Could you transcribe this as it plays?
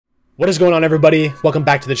What is going on, everybody? Welcome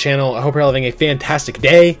back to the channel. I hope you're having a fantastic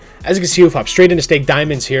day. As you can see, we've hopped straight into stake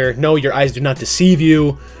diamonds here. No, your eyes do not deceive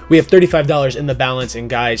you. We have $35 in the balance, and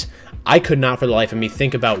guys, I could not for the life of me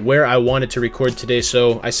think about where I wanted to record today,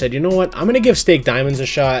 so I said, you know what? I'm going to give stake diamonds a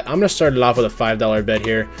shot. I'm going to start it off with a $5 bet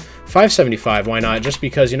here. $5.75, why not? Just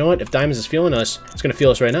because, you know what? If diamonds is feeling us, it's going to feel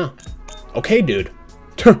us right now. Okay, dude.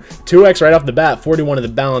 2x right off the bat, 41 of the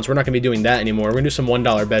balance. We're not going to be doing that anymore. We're going to do some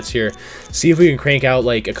 $1 bets here. See if we can crank out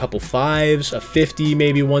like a couple fives, a 50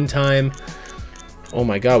 maybe one time. Oh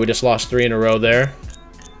my god, we just lost 3 in a row there.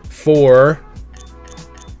 4.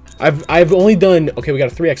 I've only done... Okay, we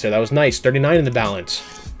got a 3x there. That was nice. 39 in the balance.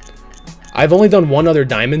 I've only done one other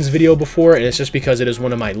diamonds video before, and it's just because it is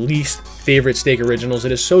one of my least favorite stake originals.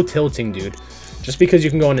 It is so tilting, dude. Just because you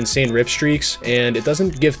can go on insane rip streaks, and it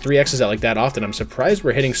doesn't give 3x's out like that often. I'm surprised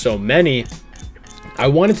we're hitting so many. I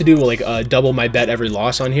wanted to do like double my bet every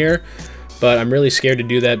loss on here, but I'm really scared to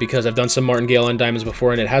do that because I've done some martingale on diamonds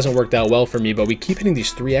before and it hasn't worked out well for me. But we keep hitting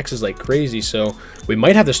these 3x's like crazy, so we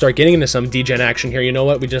might have to start getting into some degen action here. You know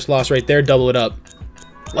what? We just lost right there. Double it up.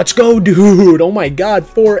 Let's go, dude. Oh my god,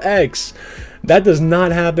 4x. That does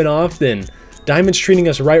not happen often. Diamonds treating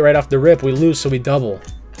us right off the rip. We lose, so we double.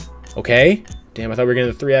 Okay. Damn, I thought we were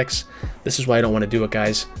getting the 3x. This is why I don't want to do it,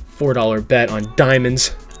 guys. $4 bet on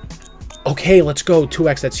diamonds. Okay, let's go.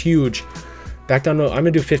 2x, that's huge. Back down to... I'm going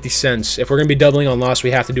to do 50 cents. If we're going to be doubling on loss,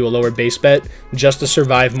 we have to do a lower base bet just to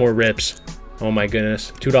survive more rips. Oh my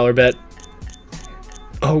goodness. $2 bet.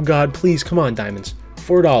 Oh god, please. Come on, diamonds.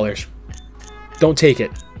 $4. Don't take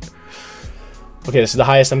it. Okay, this is the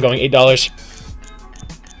highest. I'm going $8.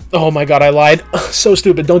 Oh my god, I lied. So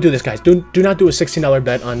stupid. Don't do this, guys. Do not do a $16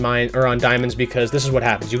 bet on mine or on diamonds, because this is what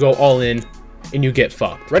happens. You go all in and you get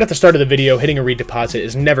fucked. Right at the start of the video, hitting a redeposit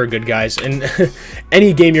is never good, guys. And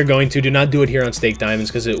any game you're going to, do not do it here on stake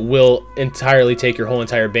diamonds, because it will entirely take your whole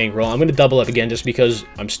entire bankroll. I'm going to double up again just because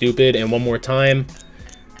I'm stupid. And one more time.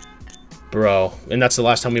 Bro. And that's the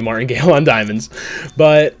last time we martingale on diamonds.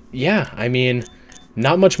 But yeah, I mean,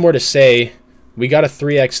 not much more to say. We got a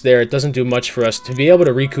 3x there. It doesn't do much for us. To be able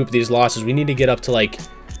to recoup these losses, we need to get up to like,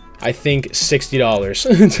 I think,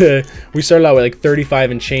 $60. We started out with like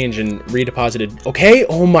 35 and change and redeposited. Okay.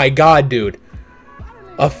 Oh my god, dude.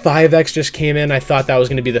 A 5x just came in. I thought that was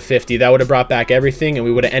going to be the 50. That would have brought back everything and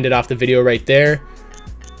we would have ended off the video right there.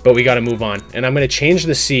 But we got to move on. And I'm going to change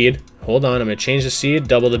the seed. Hold on. I'm going to change the seed.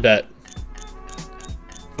 Double the bet.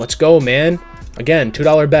 Let's go, man. Again,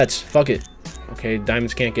 $2 bets. Fuck it. Okay,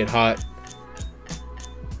 diamonds can't get hot.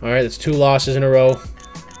 Alright, that's 2 losses in a row.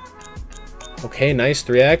 Okay, nice.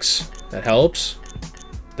 3x. That helps.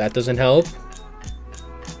 That doesn't help.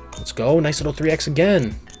 Let's go. Nice little 3x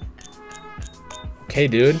again. Okay,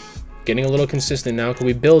 dude. Getting a little consistent now. Can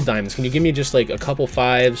we build diamonds? Can you give me just like a couple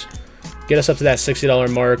fives? Get us up to that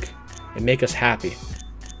 $60 mark and make us happy.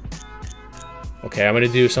 Okay, I'm going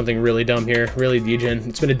to do something really dumb here. Really degen.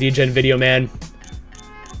 It's been a degen video, man.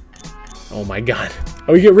 Oh my god.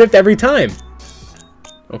 Oh, we get ripped every time.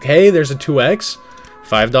 Okay, there's a 2x.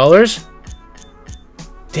 $5.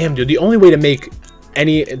 Damn, dude, the only way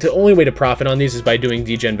to profit on these is by doing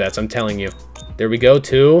degen bets, I'm telling you. There we go,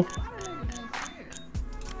 2.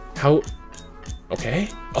 How? Okay.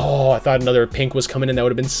 Oh, I thought another pink was coming in. That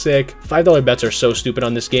would have been sick. $5 bets are so stupid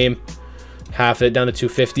on this game. Half it down to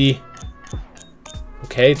 250.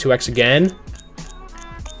 Okay, 2x again.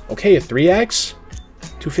 Okay, a 3x.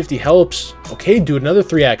 250 helps. Okay, dude, another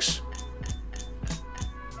 3x.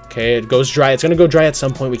 Okay, it goes dry. It's gonna go dry at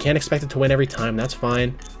some point. We can't expect it to win every time. That's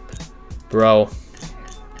fine, bro. All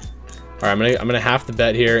right, I'm gonna half the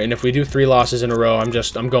bet here, and if we do 3 losses in a row, I'm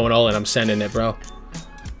going all in. I'm sending it, bro.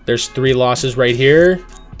 There's 3 losses right here.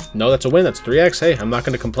 No, that's a win. That's 3x. Hey, I'm not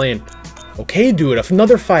gonna complain. Okay, dude, if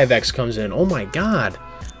another 5x comes in, oh my god,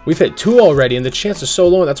 we've hit 2 already, and the chance is so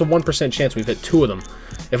low. That's a 1% chance we've hit 2 of them.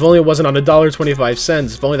 If only it wasn't on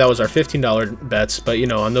 $1.25. If only that was our $15 bets. But you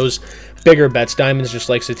know, on those bigger bets, diamonds just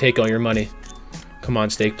likes to take all your money. Come on,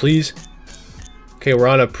 stake, please. Okay, we're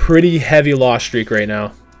on a pretty heavy loss streak right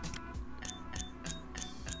now.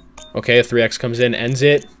 Okay, a 3x comes in, ends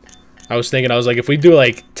it. I was like, if we do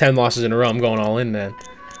like 10 losses in a row, I'm going all in, man.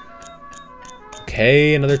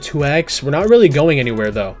 Okay, another 2x. We're not really going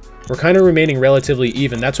anywhere though. We're kind of remaining relatively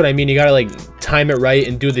even. That's what I mean. You gotta like time it right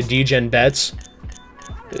and do the degen bets.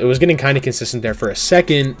 It was getting kind of consistent there for a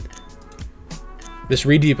second. This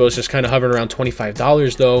redepot is just kind of hovering around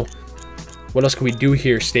 $25 though. What else can we do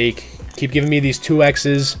here, stake? Keep giving me these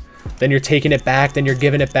 2x's. Then you're taking it back. Then you're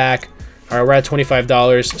giving it back. All right, we're at $25.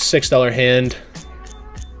 $6 hand.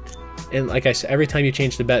 And like I said, every time you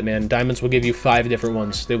change the bet, man, diamonds will give you 5 different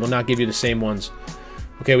ones. They will not give you the same ones.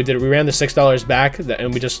 Okay, we did it. We ran the $6 back,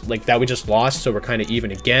 and we just lost, so we're kind of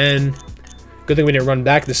even again. Good thing we didn't run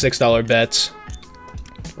back the $6 bets.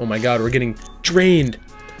 Oh my god, we're getting drained.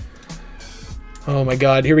 Oh my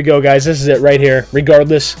god, here we go, guys. This is it right here.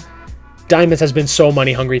 Regardless, Diamonds has been so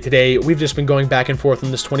money hungry today. We've just been going back and forth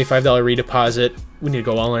on this $25 redeposit. We need to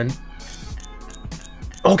go all in.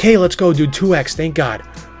 Okay, let's go, dude. 2x, thank god.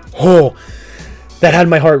 Oh, that had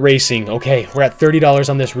my heart racing. Okay, we're at $30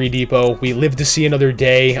 on this redepot. We live to see another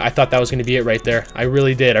day. I thought that was going to be it right there. I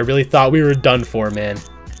really did. I really thought we were done for, man.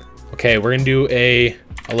 Okay, we're going to do a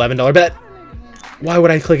 $11 bet. Why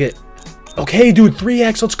would I click it? Okay, dude,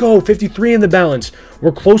 3x. Let's go. 53 in the balance.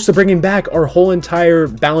 We're close to bringing back our whole entire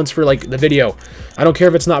balance for, like, the video. I don't care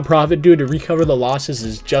if it's not profit, dude. To recover the losses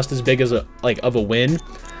is just as big as a win.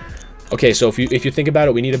 Okay, so if you think about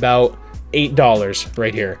it, we need about $8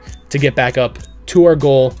 right here to get back up to our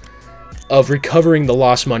goal of recovering the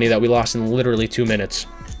lost money that we lost in literally 2 minutes.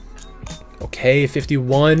 Okay,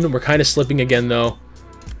 51. We're kind of slipping again, though.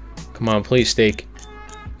 Come on, please, stake.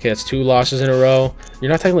 Okay, that's 2 losses in a row. You're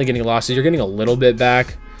not technically getting losses. You're getting a little bit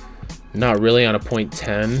back. Not really on a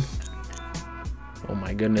 0.10. Oh,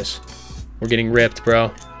 my goodness. We're getting ripped,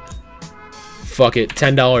 bro. Fuck it.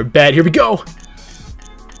 $10 bet. Here we go.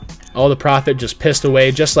 All the profit just pissed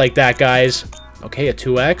away just like that, guys. Okay, a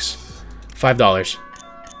 2x. $5.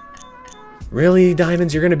 Really,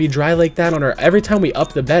 Diamonds? You're gonna be dry like that on our... Every time we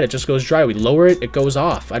up the bet, it just goes dry. We lower it, it goes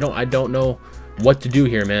off. I don't know what to do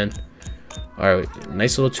here, man. All right,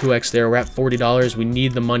 nice little 2x there. We're at $40. We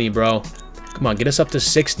need the money, bro. Come on, get us up to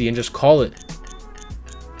 60 and just call it.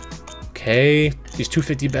 Okay, these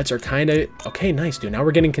 250 bets are kind of... Okay, nice, dude. Now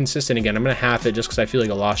we're getting consistent again. I'm gonna half it just because I feel like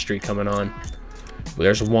a lost streak coming on. Well,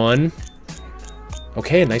 there's 1.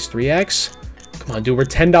 Okay, a nice 3x. Come on, dude. We're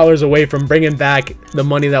 $10 away from bringing back the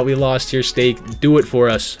money that we lost here, stake. Do it for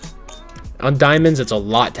us. On Diamonds, it's a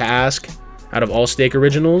lot to ask out of all stake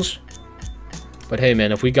originals. But hey,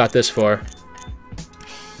 man, if we got this far,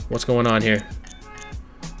 what's going on here?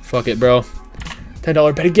 Fuck it, bro.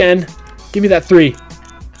 $10 bet again. Give me that 3.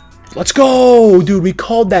 Let's go, dude. We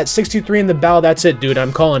called that 63 in the bow. That's it, dude.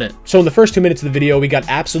 I'm calling it. So in the first 2 minutes of the video, we got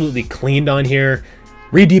absolutely cleaned on here.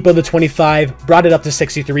 Redepo the 25, brought it up to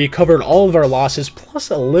 63, covered all of our losses, plus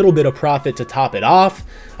a little bit of profit to top it off.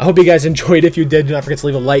 I hope you guys enjoyed. If you did, do not forget to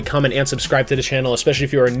leave a like, comment, and subscribe to the channel, especially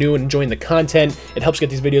if you are new and enjoying the content. It helps get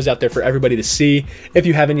these videos out there for everybody to see. If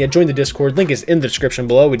you haven't yet, join the Discord. Link is in the description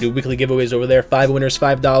below. We do weekly giveaways over there. 5 winners,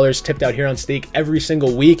 $5, tipped out here on stake every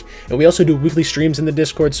single week. And we also do weekly streams in the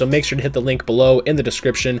Discord, so make sure to hit the link below in the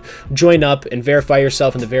description. Join up and verify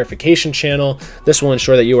yourself in the verification channel. This will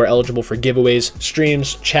ensure that you are eligible for giveaways, streams,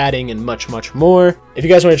 chatting, and much, much more. If you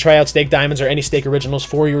guys want to try out Stake Diamonds or any stake originals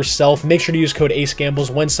for yourself, make sure to use code AceGambles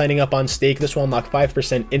when signing up on stake. This will unlock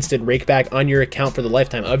 5% instant rakeback on your account for the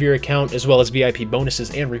lifetime of your account, as well as VIP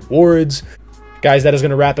bonuses and rewards. Guys, that is going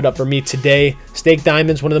to wrap it up for me today. Stake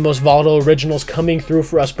Diamonds, one of the most volatile originals coming through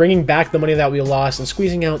for us, bringing back the money that we lost and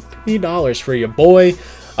squeezing out $3 for you, boy.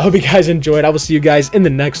 I hope you guys enjoyed. I will see you guys in the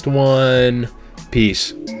next one.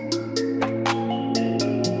 Peace.